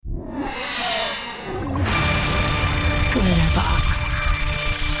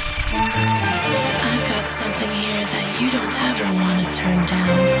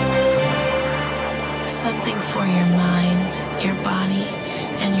for your mind, your body,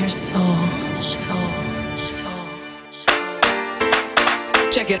 and your soul.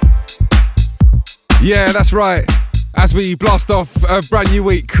 Check it. Yeah, that's right. As we blast off a brand new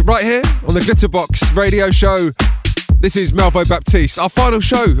week right here on the Glitterbox radio show. This is Melvo Baptiste, our final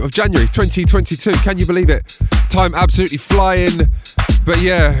show of January 2022. Can you believe it? Time absolutely flying. But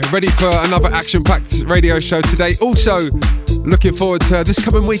yeah, ready for another action-packed radio show today. Also, looking forward to this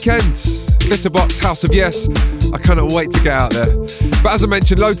coming weekend. Glitterbox, House of Yes. I cannot wait to get out there. But as I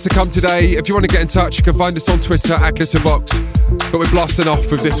mentioned, loads to come today. If you want to get in touch, you can find us on Twitter at Glitterbox. But we're blasting off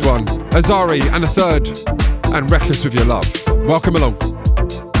with this one. Azari and a Third and Reckless With Your Love. Welcome along.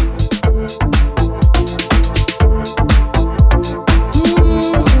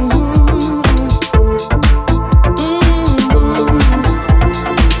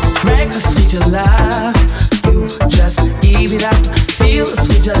 Reckless with your love, you just give it up. Feel the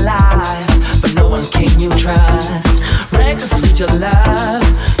sweet your life, but no one can you trust. Reckless with your love,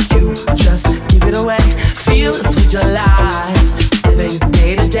 you just give it away. Feel the sweet your life, living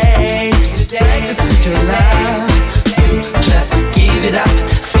day to day. Reckless with your love, you just give it up.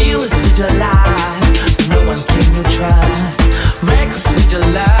 Feel the sweet your life, but no one can you trust. Reckless with your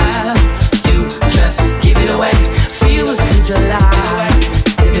love, you just give it away. Feel the sweet your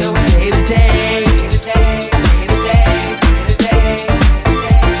life, living day to day.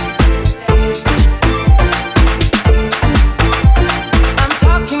 I'm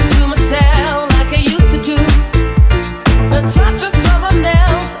talking to myself like I used to do. The touch of someone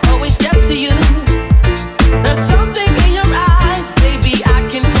else always gets to you. There's something in your eyes, baby, I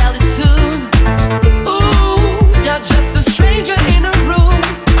can tell it too. Ooh, you're just a stranger in a room,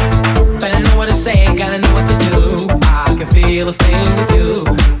 but I know what to say, gotta know what to do. I can feel a thing with you.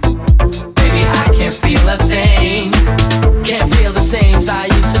 Baby, I can't feel a thing. Can't feel the same as I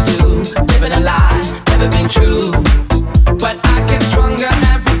used to do. Living a lie, never been true. But I get stronger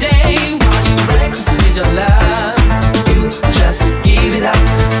every day while you reckless with your love. You just give it up,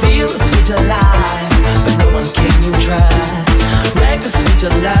 feel the sweet your life, but no one can you trust. Reckless with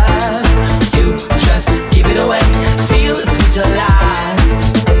your love, you just give it away, feel the sweet your life,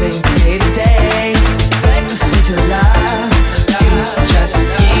 living day to day. Reckless with your love, you just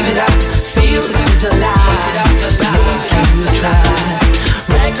give it up, feel the sweet your life, but no one can you trust.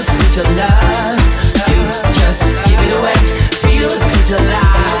 Reckless with your love, you just give it away, feel the sweet your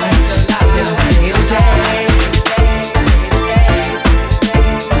life, living day to day.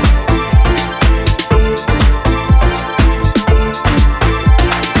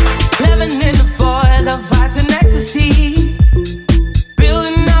 Living in the void of vice and ecstasy,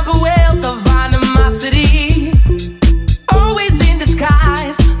 building up a wealth of animosity. Always in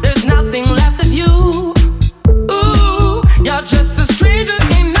disguise, there's nothing left of you. Ooh, you're just a stranger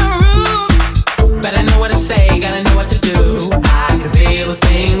in the room, but I know what to say, gotta know what to do. I can feel a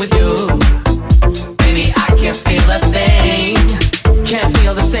thing with you. Baby, I can't feel a thing. Can't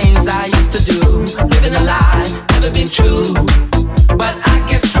feel the same as I used to do. Living a lie, never been true. But I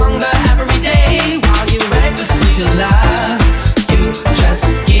get stronger every day while you reckless with your love. You just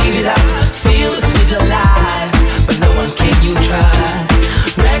give it up, feel the sweet your life, but no one can you trust.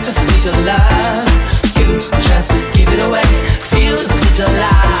 Reckless with your love, you just give it away, feel the sweet your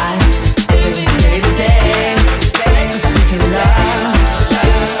life, living day to day. Reckless with your love,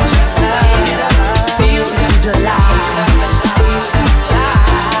 you just give it up, feel the sweet your life.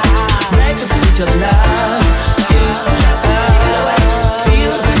 Reckless with your love, you just give it away,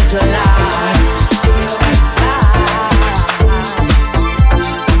 feel the sweet your life.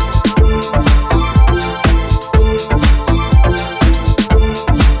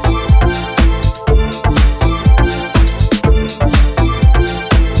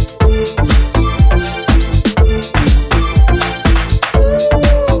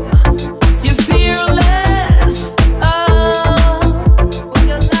 You're fearless, oh, with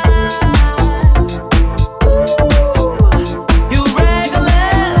your life. Ooh, you're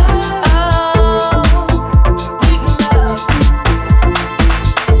reckless, oh, with your love.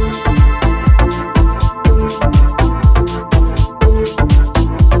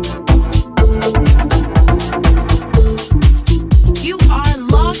 You are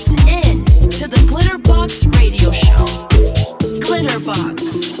locked in to the Glitterbox radio show. Glitterbox,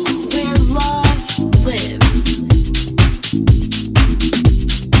 where love lives.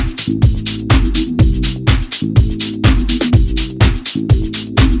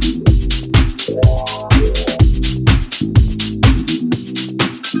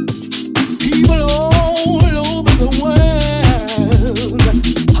 People all over the world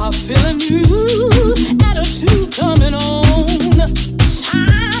are feeling new attitude coming on.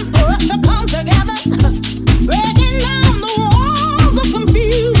 Time for us to come together.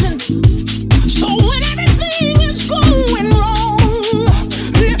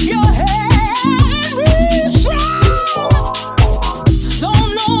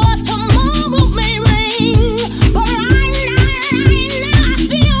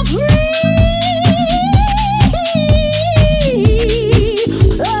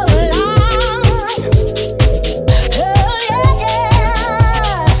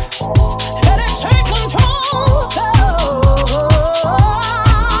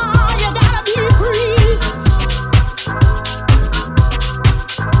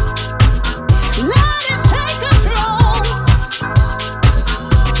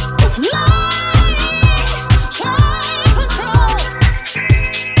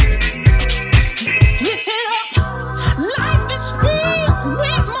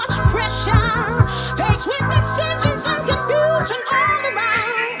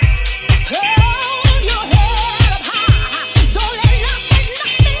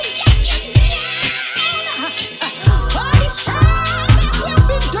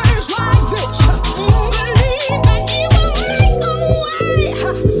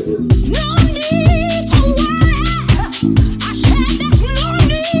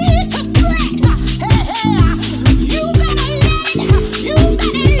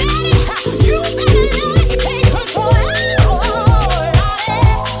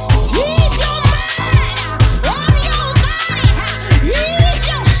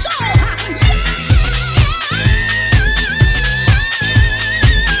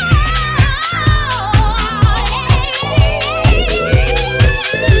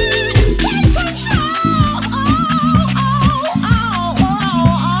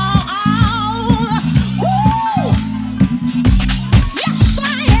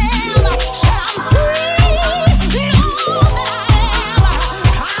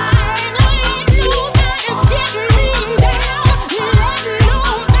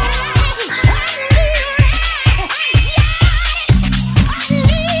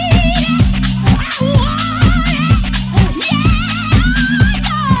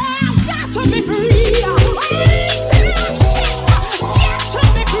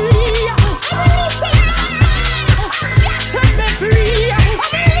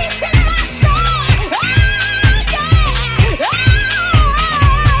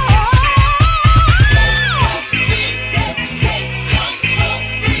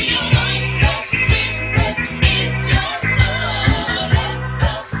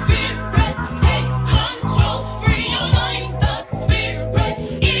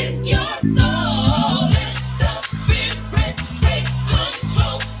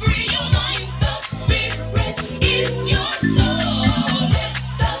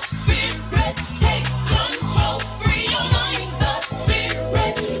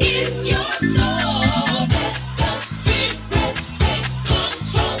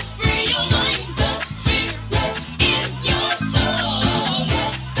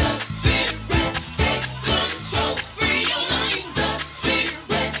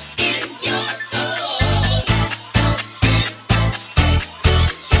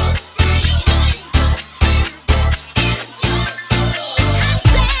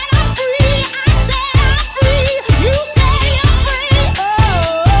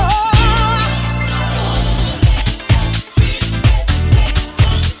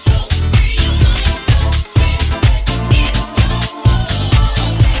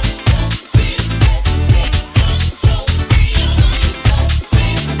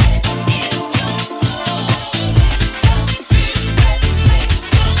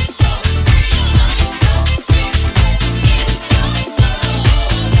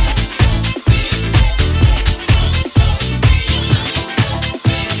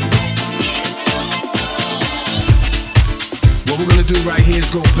 do right here is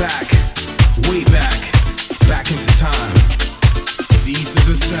go back, way back, back into time. These are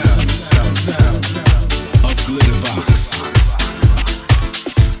the sounds of Glitterbox.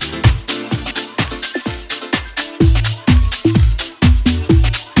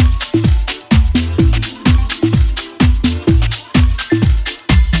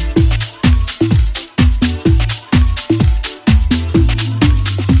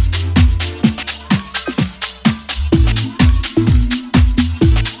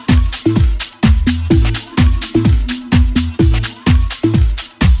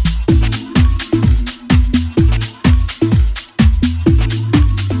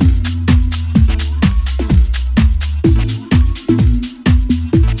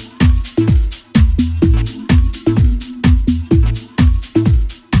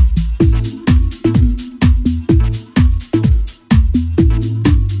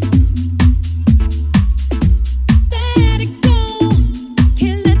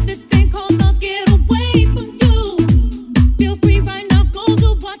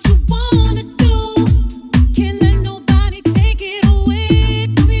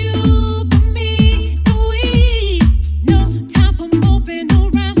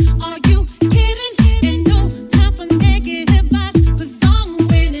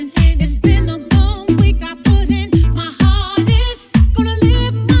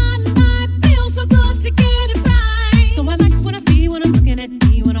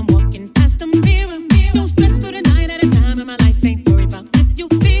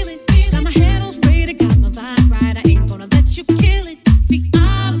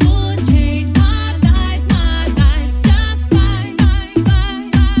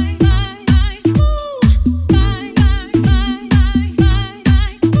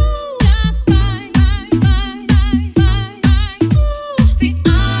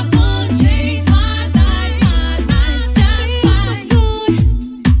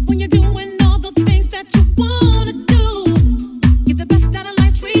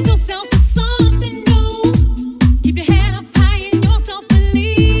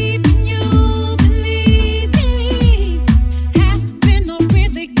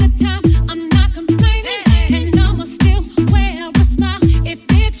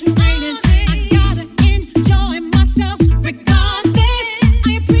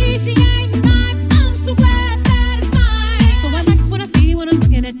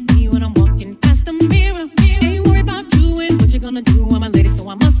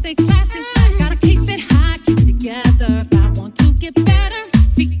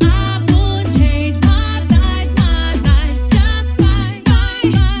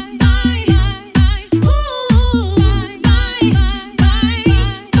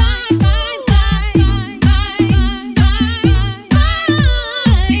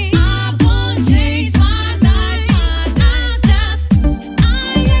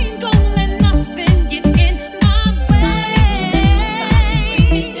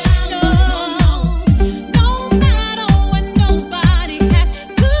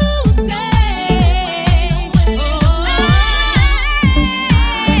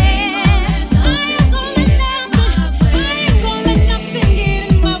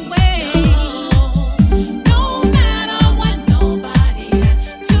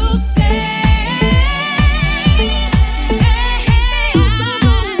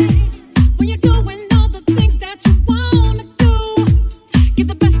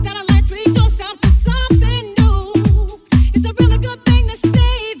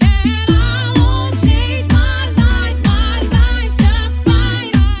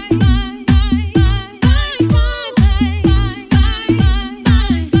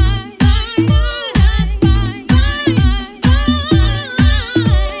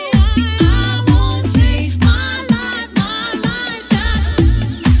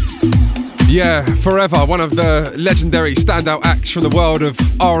 Yeah, forever, one of the legendary standout acts from the world of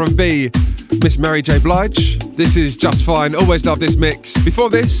R&B, Miss Mary J. Blige. This is Just Fine, always love this mix. Before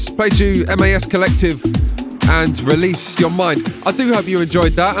this, played you MAS Collective and Release Your Mind. I do hope you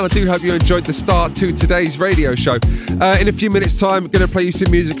enjoyed that, and I do hope you enjoyed the start to today's radio show. In a few minutes' time, I'm going to play you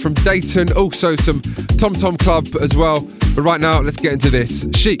some music from Dayton, also some Tom Tom Club as well. But right now, let's get into this.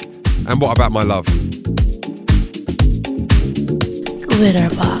 Chic, and What About My Love?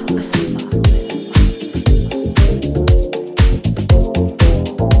 Glitterbox.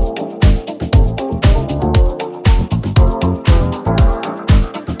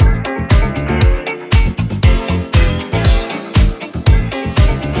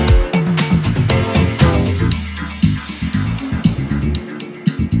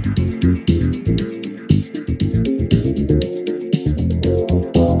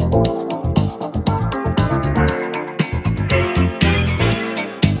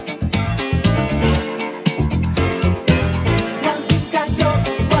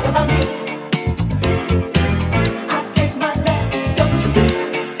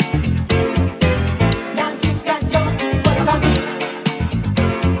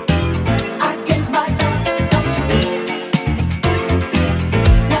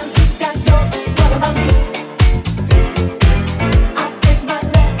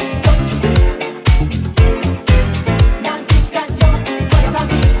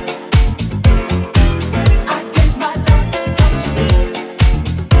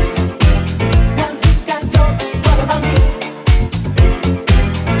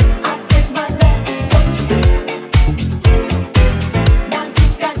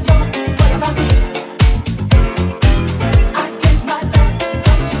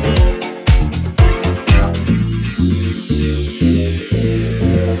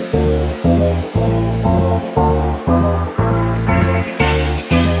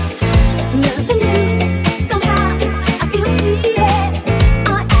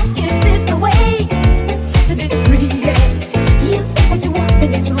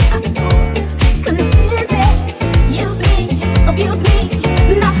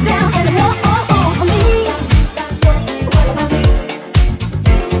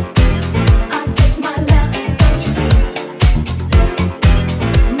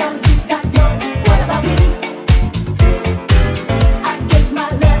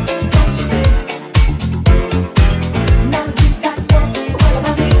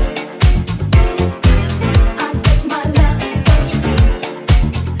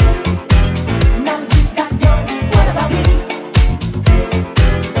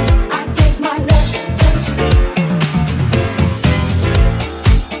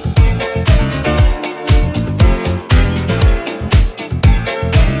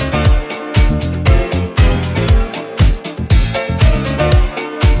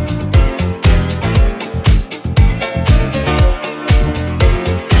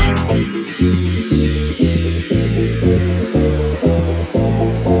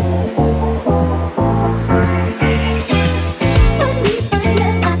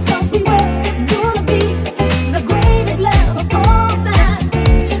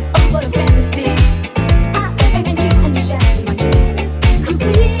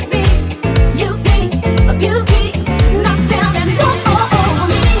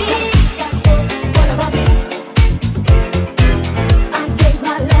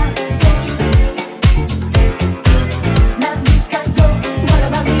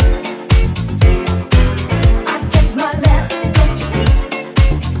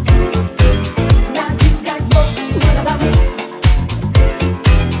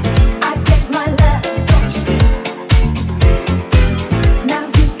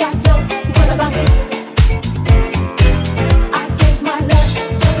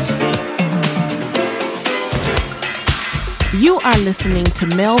 You are listening to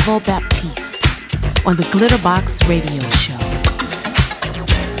Melvo Baptiste on the Glitterbox Radio Show.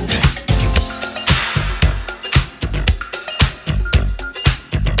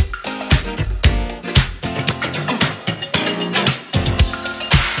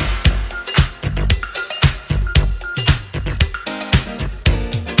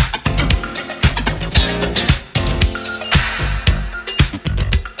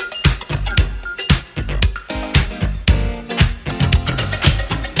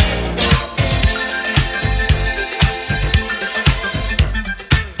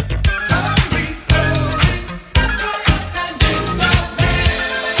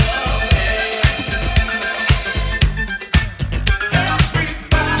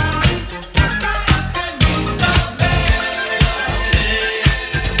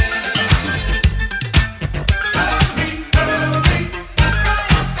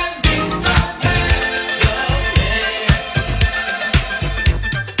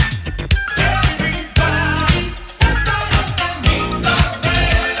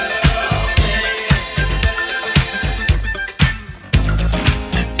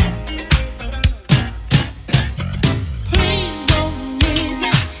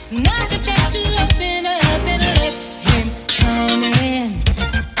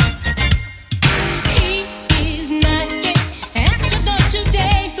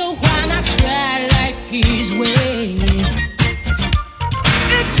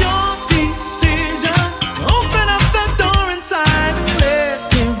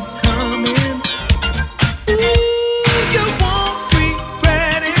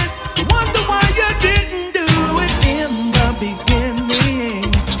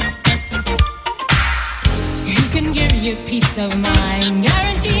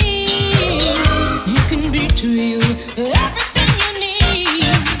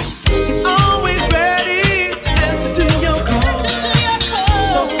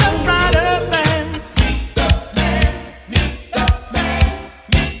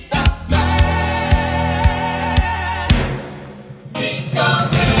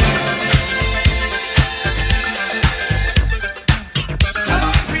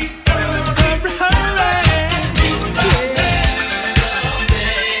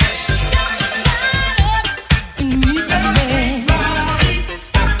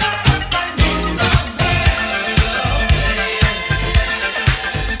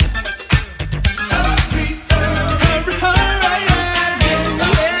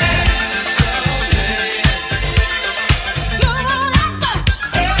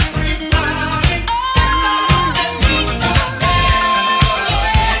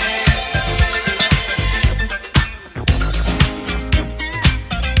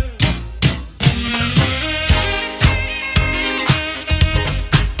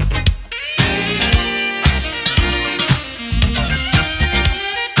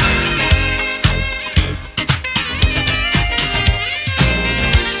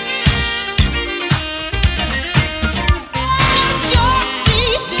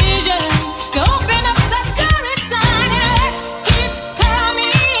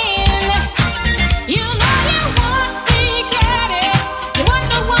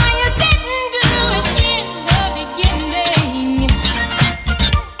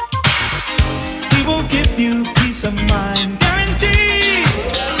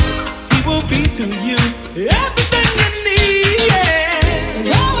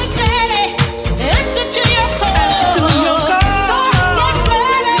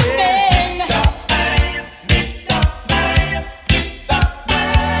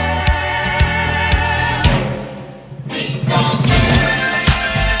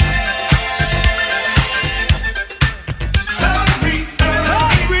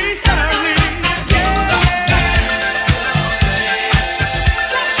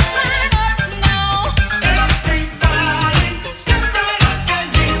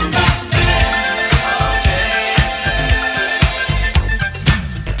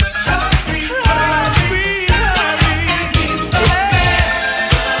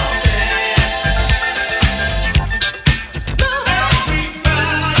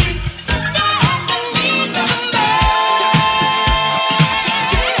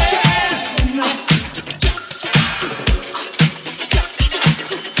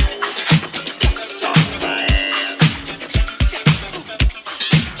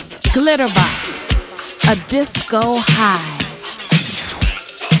 Glitterbox, a disco high.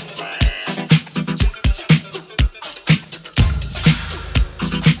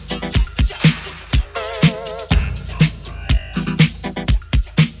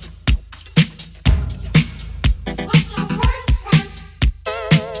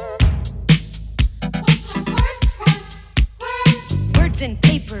 What's the worst one? Words in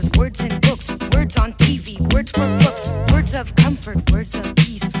papers, words in books, words on TV, words for crooks, words of comfort, words of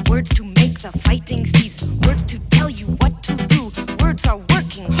peace, words to make the fighting cease, words to tell you what to do. Words are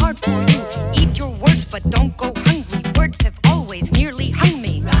working hard for you. Eat your words, but don't go hungry. Words have always nearly hung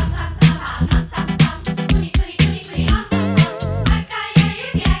me.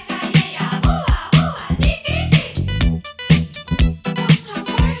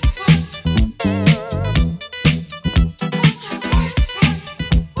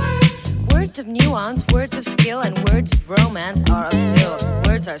 Words of nuance, words of skill, and words of romance are a pill.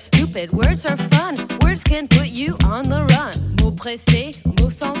 Words are stupid, words are fun. Words can put you on the run. Mots pressés,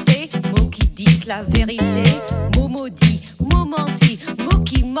 mots sensés, mots qui disent la vérité. Mots maudits, mots mentis, mots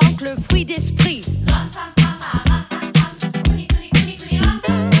qui manquent le fruit d'esprit.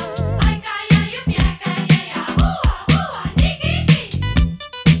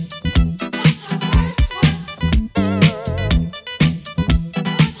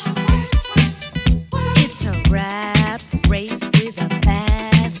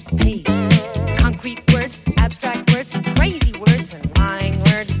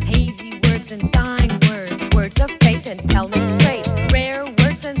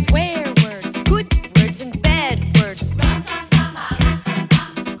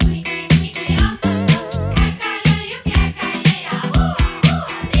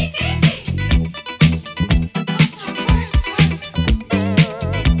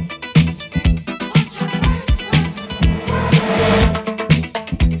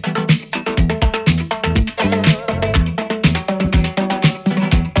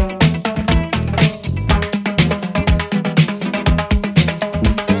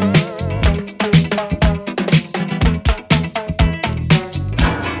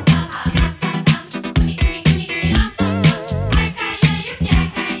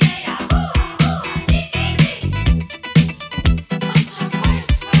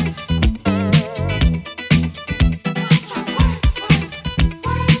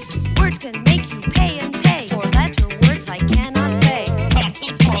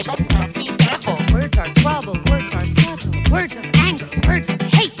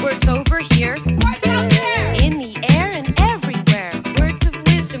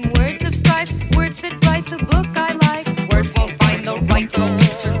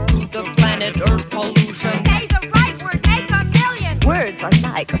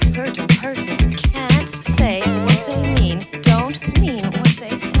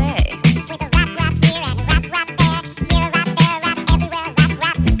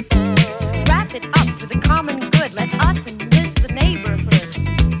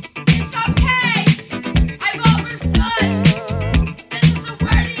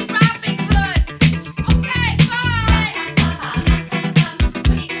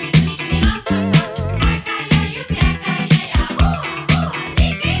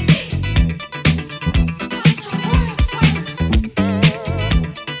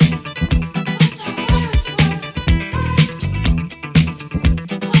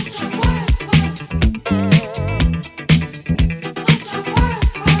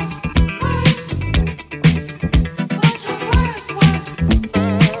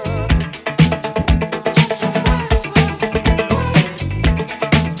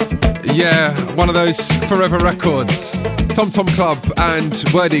 Yeah, one of those forever records. Tom Tom Club and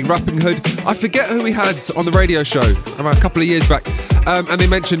Wording, Rapping Hood. I forget who we had on the radio show around a couple of years back. And they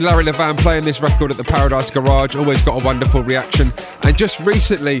mentioned Larry Levan playing this record at the Paradise Garage. Always got a wonderful reaction. And just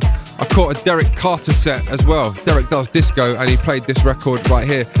recently, I caught a Derek Carter set as well. Derek does disco and he played this record right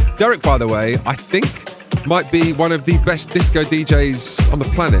here. Derek, by the way, I think might be one of the best disco DJs on the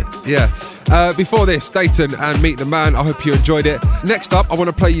planet. Yeah. Before this, Dayton and Meet the Man. I hope you enjoyed it. Next up, I want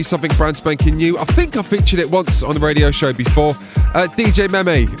to play you something brand spanking new. I think I featured it once on the radio show before. DJ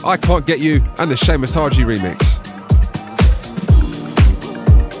Meme, I Can't Get You, and the Seamus Haji remix.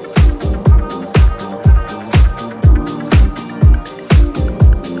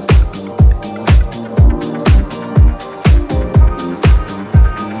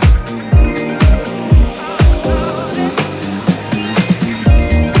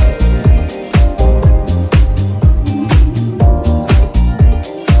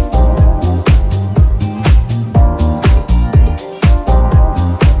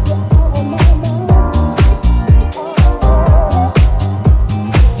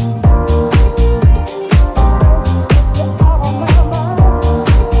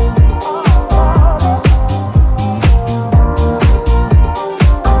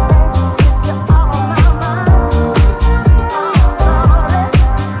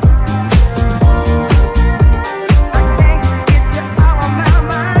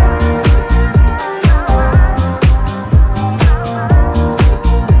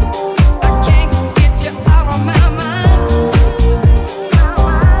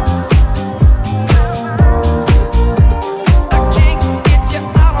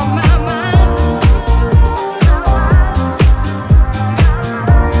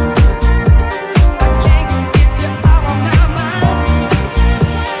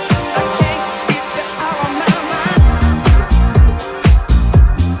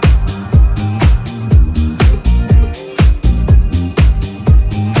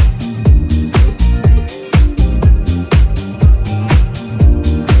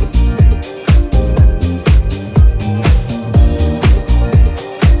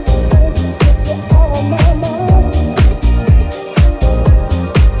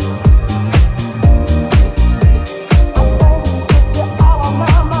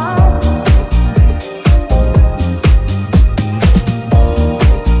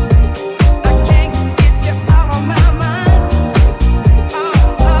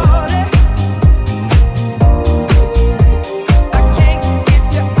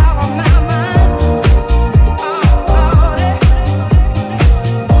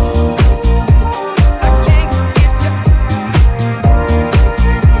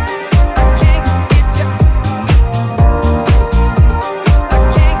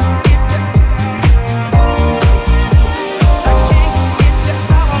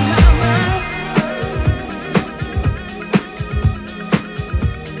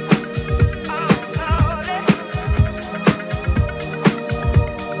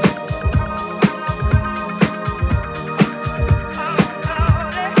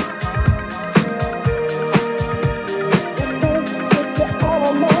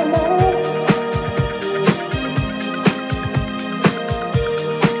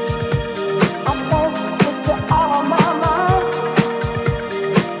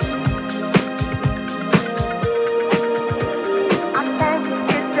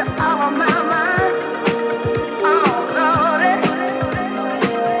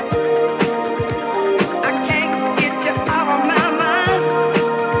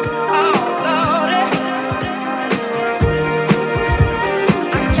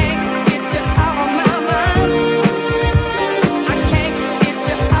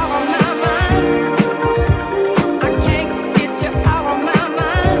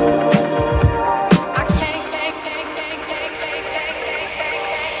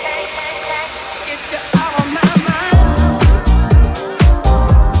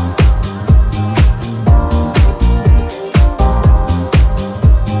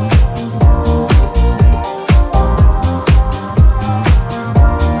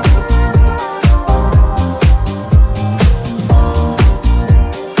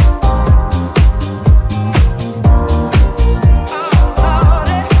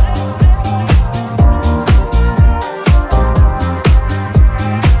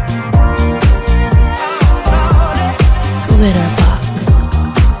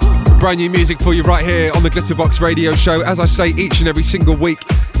 Brand new music for you right here on the Glitterbox Radio Show. As I say each and every single week,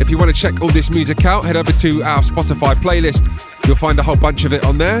 if you want to check all this music out, head over to our Spotify playlist. You'll find a whole bunch of it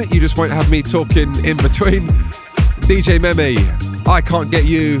on there. You just won't have me talking in between. DJ Memi, I Can't Get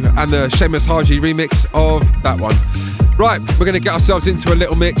You, and the Seamus Haji remix of that one. Right, we're going to get ourselves into a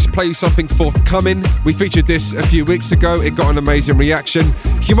little mix, play you something forthcoming. We featured this a few weeks ago. It got an amazing reaction.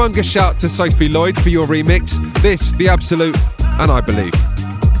 Humongous shout to Sophie Lloyd for your remix. This, The Absolute, and I Believe.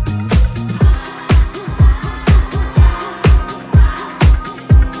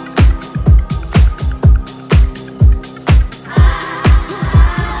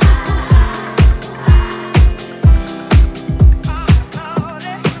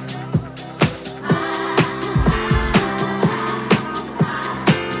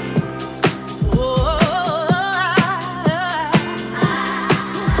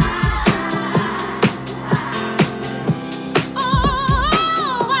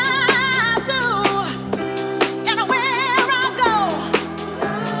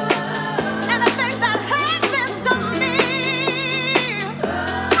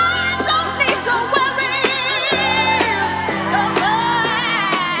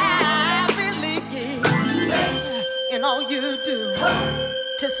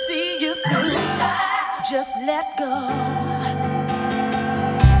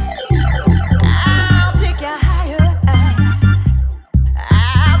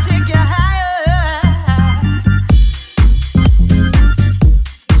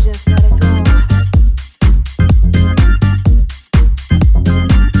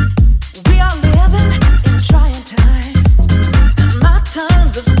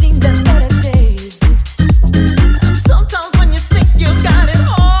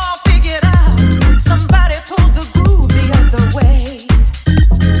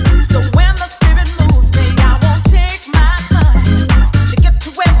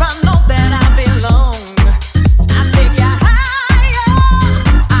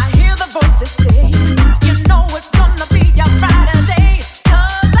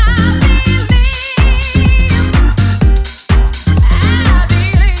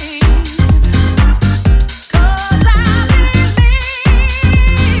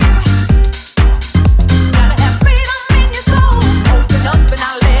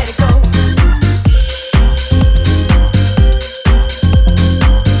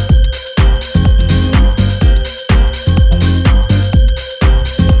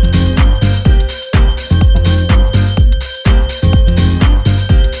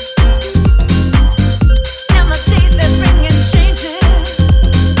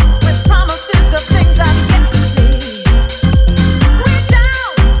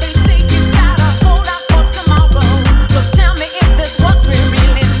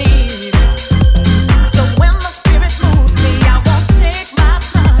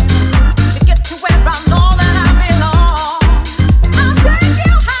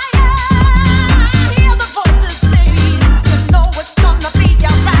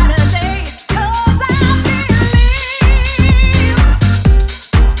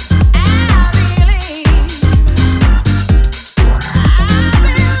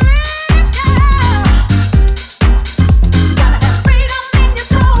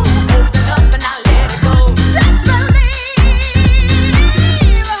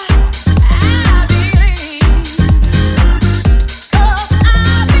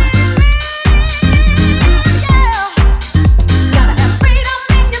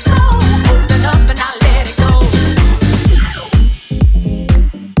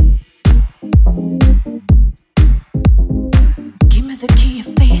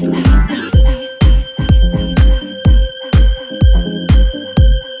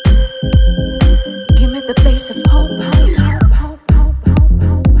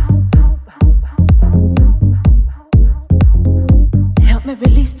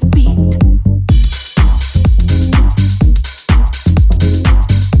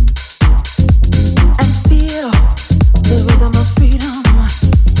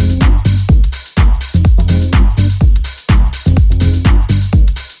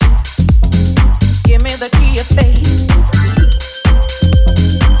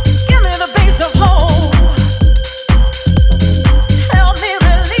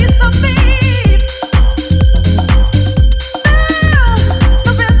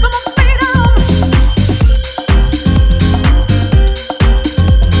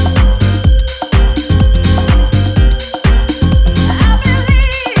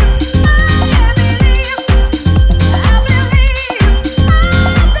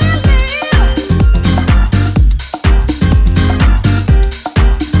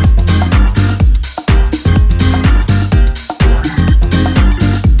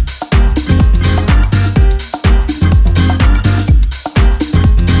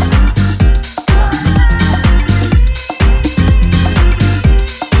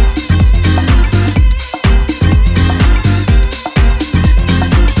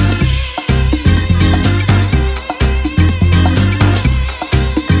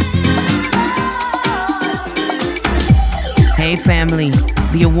 family.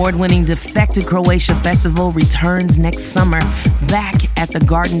 The award-winning Defected Croatia Festival returns next summer back at the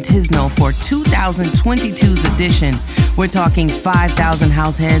Garden Tisno for 2022's edition. We're talking 5,000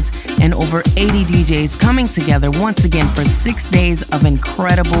 house heads and over 80 DJs coming together once again for 6 days of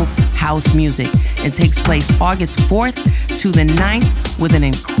incredible house music. It takes place August 4th to the 9th with an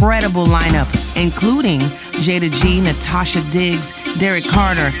incredible lineup, including Jada G, Natasha Diggs, Derek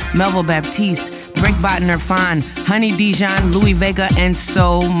Carter, Melville Baptiste, Breakbot Nerfan, Honey Dijon, Louis Vega, and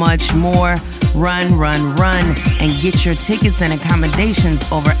so much more. Run, run, run, and get your tickets and accommodations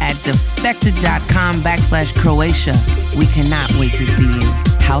over at defected.com/Croatia. We cannot wait to see you.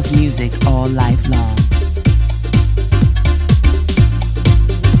 House music all life long.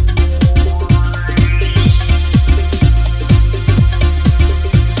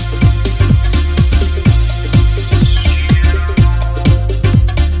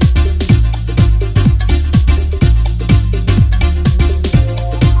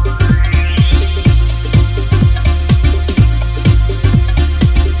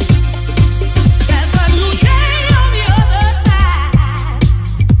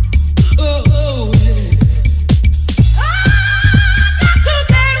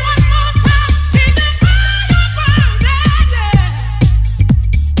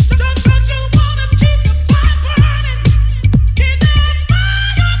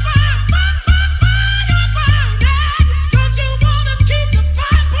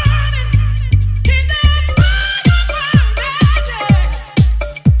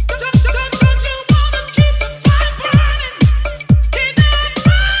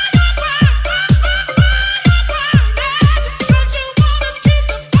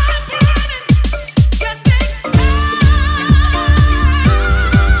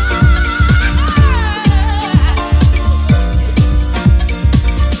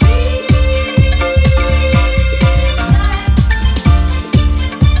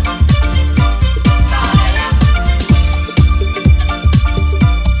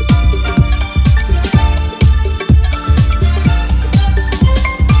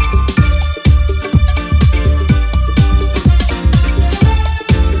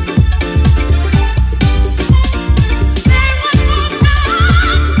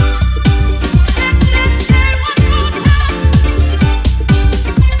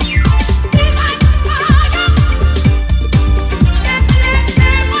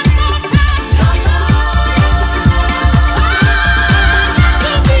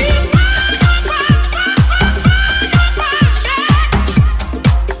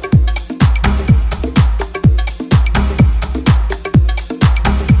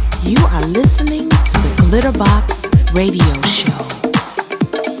 Glitterbox Radio Show.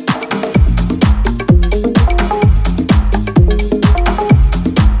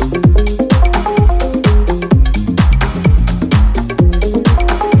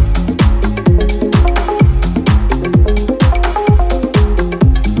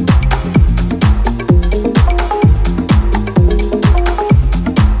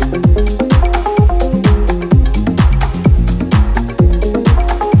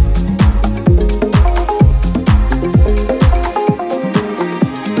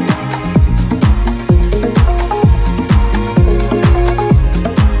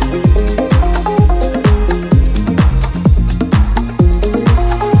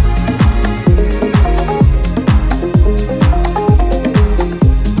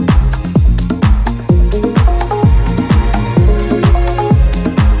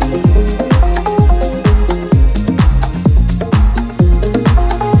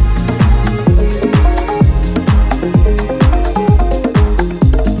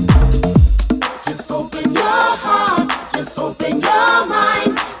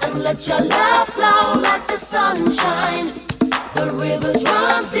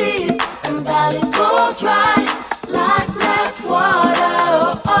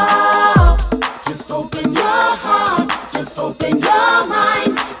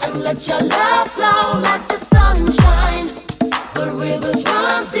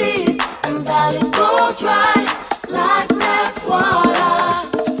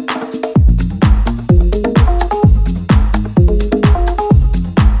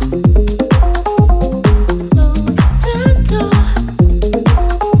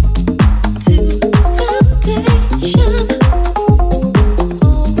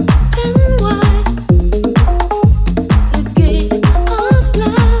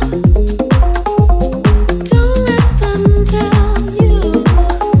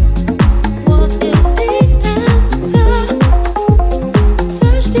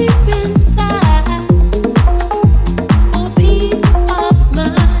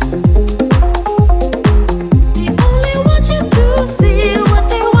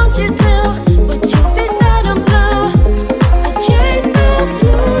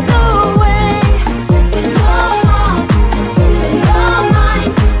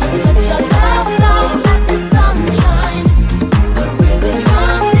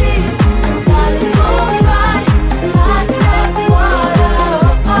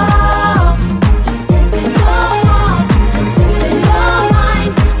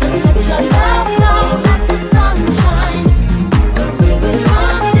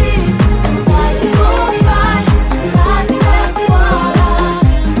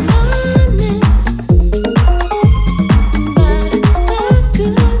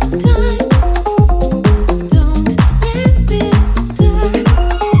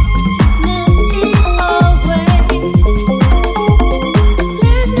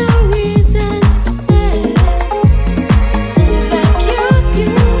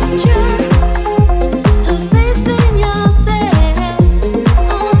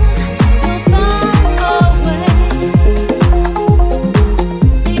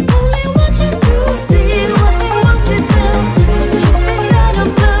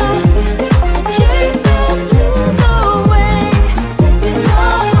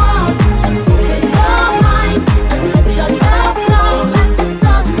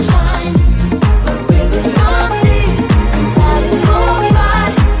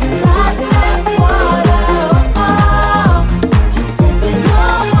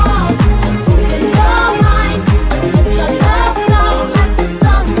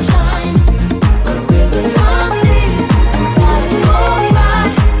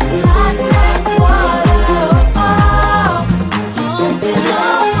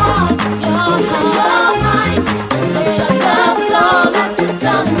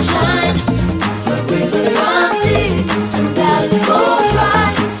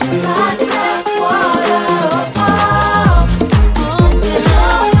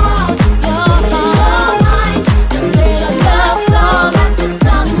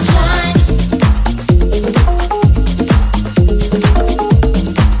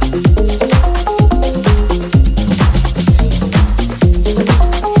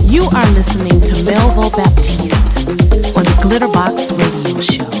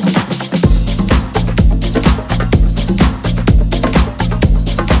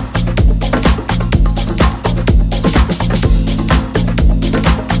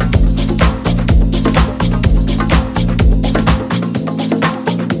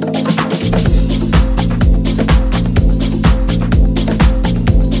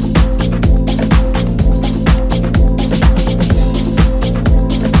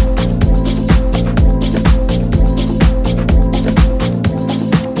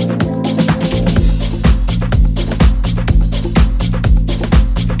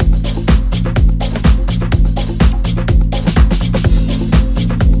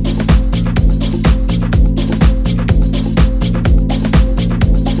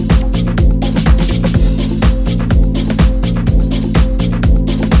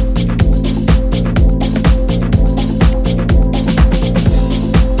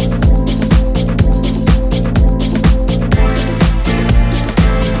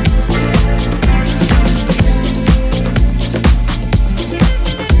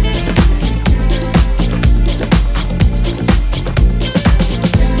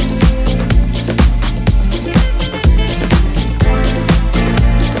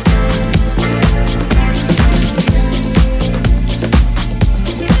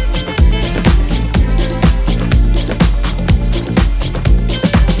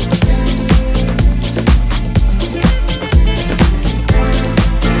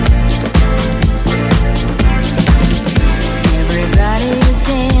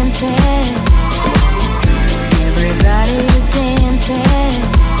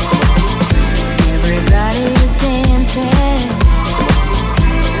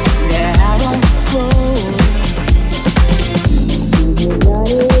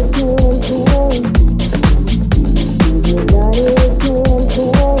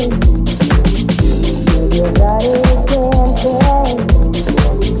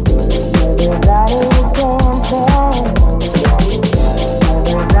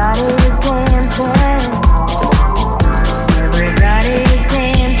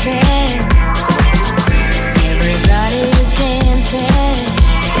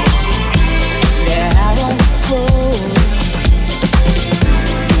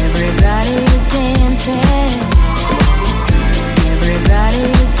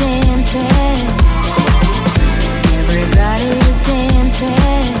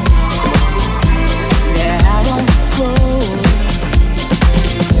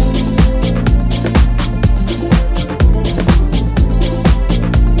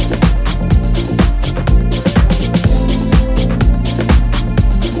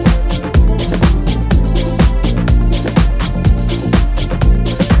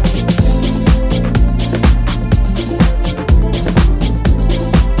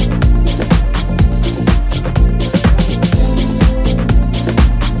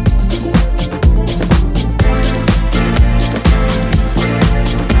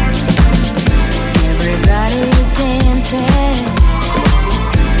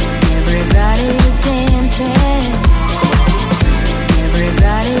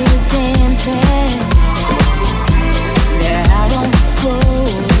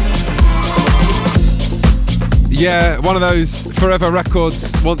 Yeah, one of those forever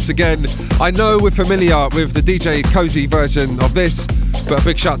records once again. I know we're familiar with the DJ Cozy version of this, but a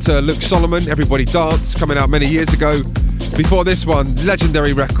big shout to Luke Solomon, Everybody Dance, coming out many years ago. Before this one,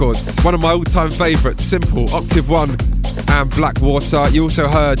 legendary records. One of my all-time favourites, Simple, Octave One and Blackwater. You also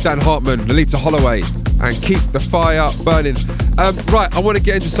heard Dan Hartman, Lolita Holloway and Keep the Fire Burning. Right, I want to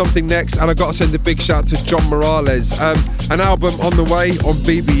get into something next, and I've got to send a big shout to John Morales. An album on the way on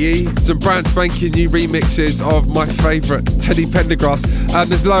BBE, some brand spanking new remixes of my favourite Teddy Pendergrass.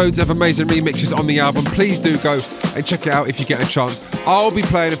 There's loads of amazing remixes on the album. Please do go and check it out if you get a chance. I'll be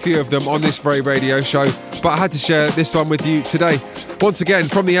playing a few of them on this very radio show, but I had to share this one with you today. Once again,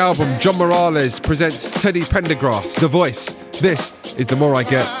 from the album, John Morales presents Teddy Pendergrass, The Voice. This is The More I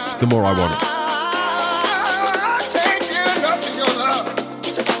Get, The More I Want It.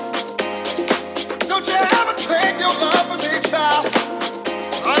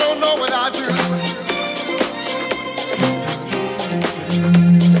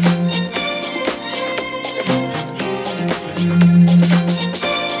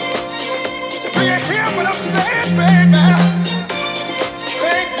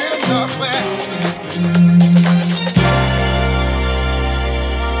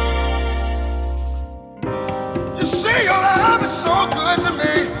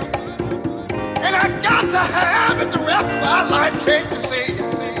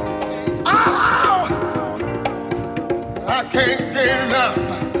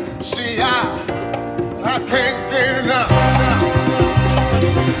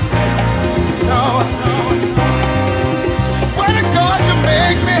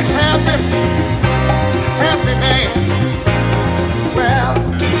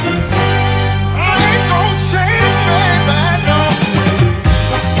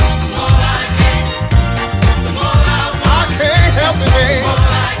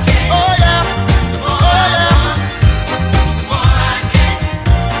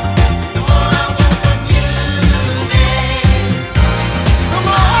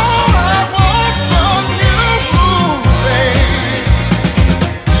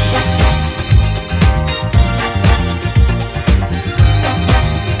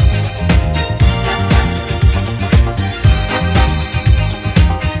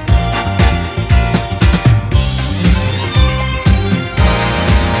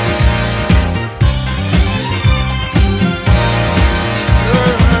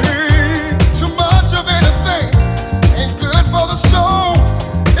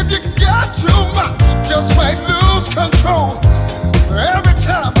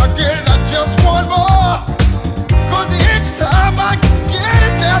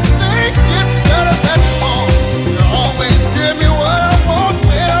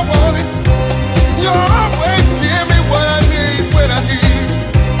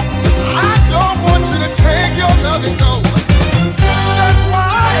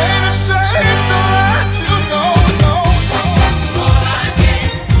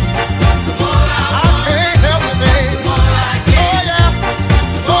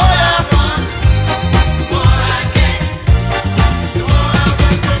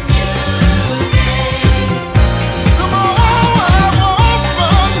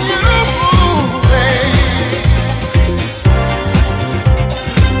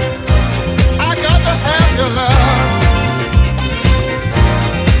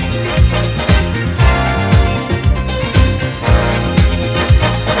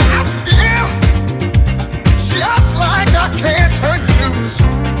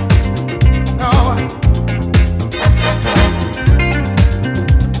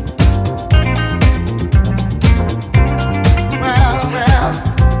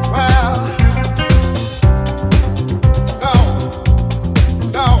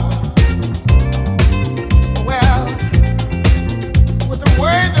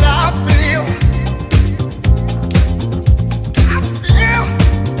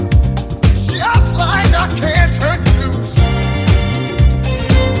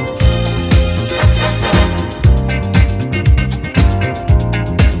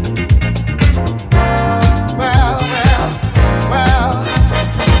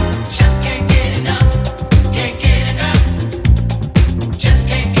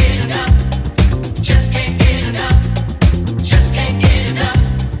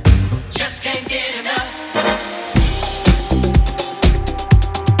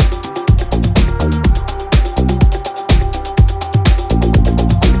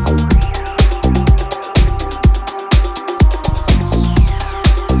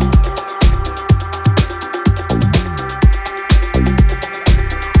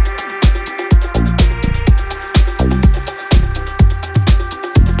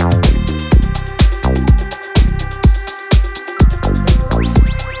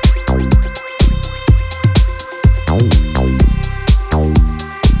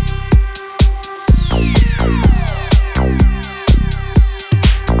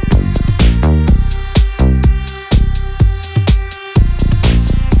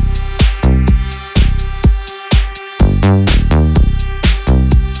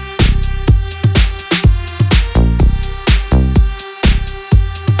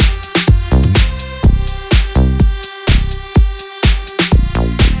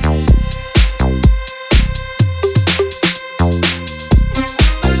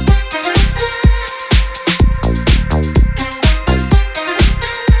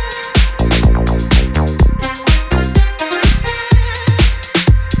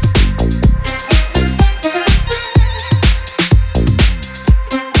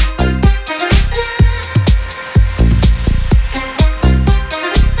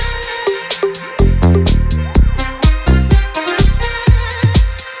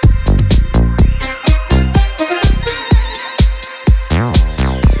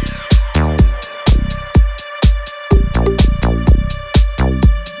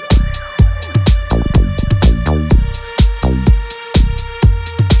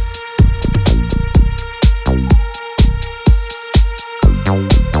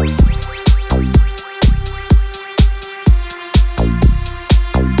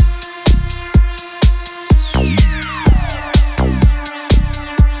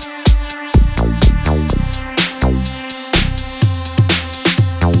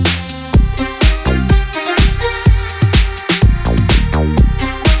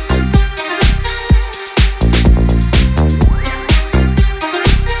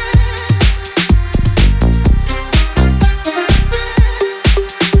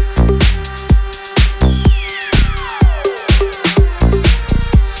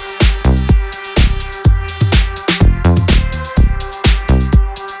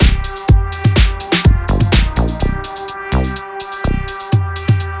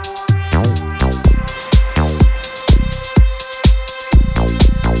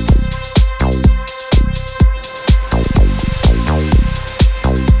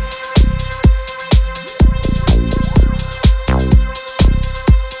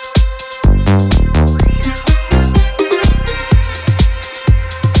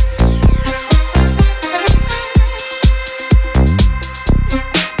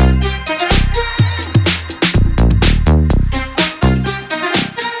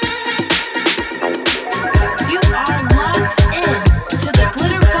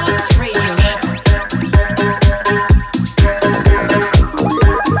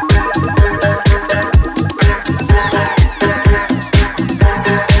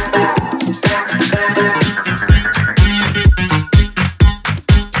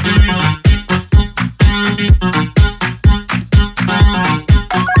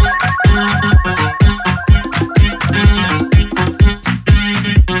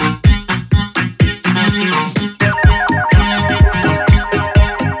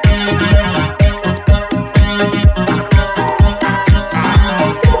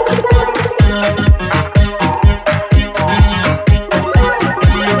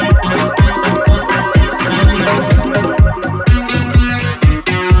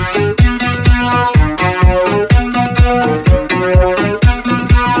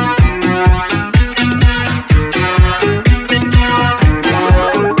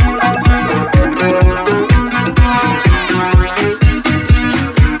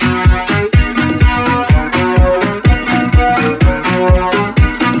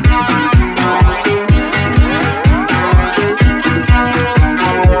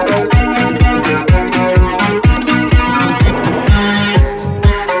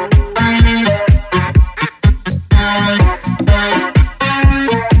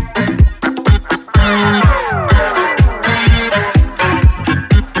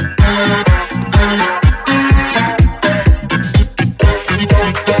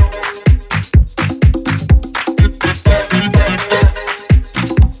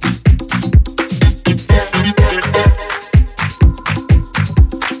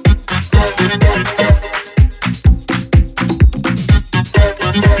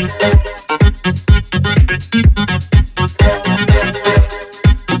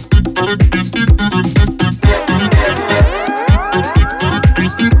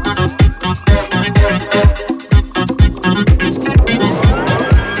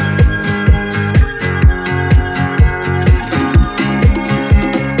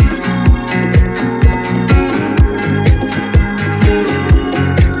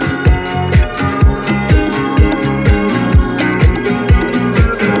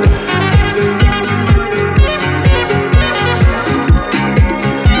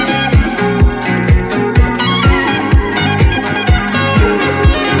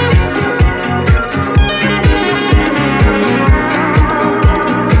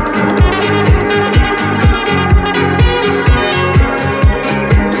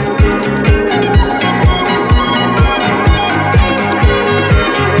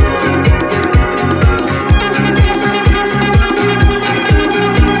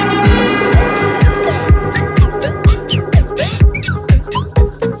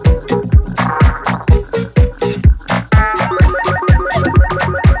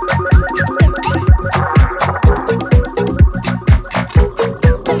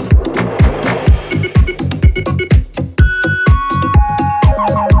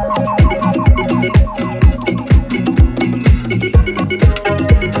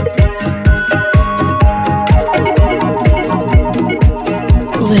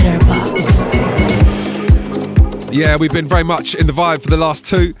 Yeah, we've been very much in the vibe for the last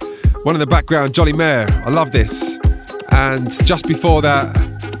two. One in the background, Johnny Mayer. I love this. And just before that,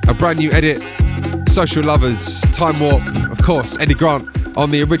 a brand new edit, Social Lovers, Time Warp, of course, Eddie Grant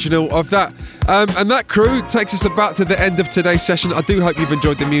on the original of that. And that crew takes us about to the end of today's session. I do hope you've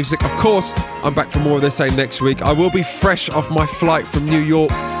enjoyed the music. Of course, I'm back for more of the same next week. I will be fresh off my flight from New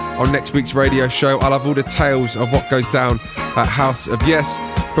York on next week's radio show. I'll have all the tales of what goes down at House of Yes.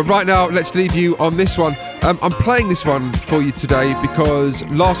 But right now, let's leave you on this one. I'm playing this one for you today because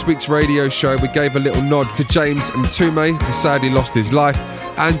last week's radio show we gave a little nod to James Mtume, who sadly lost his life.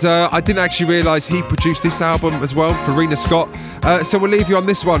 And I didn't actually realise he produced this album as well for Rena Scott. So we'll leave you on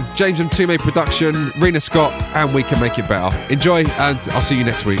this one. James Mtume production, Rena Scott, and We Can Make It Better. Enjoy, and I'll see you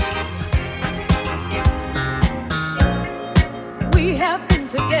next week. We have been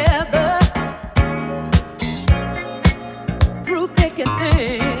together through thick and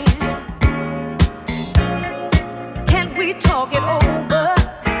thin. Can't we talk it over?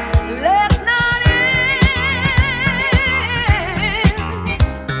 Let's not end.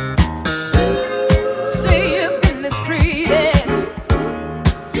 Say you've been mistreated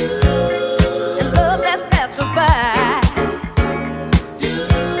and love that's passed us by.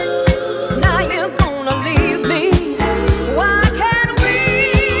 Now you're gonna leave me. Why can't we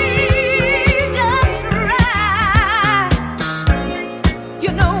just try?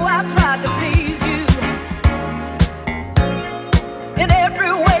 You know I've tried to please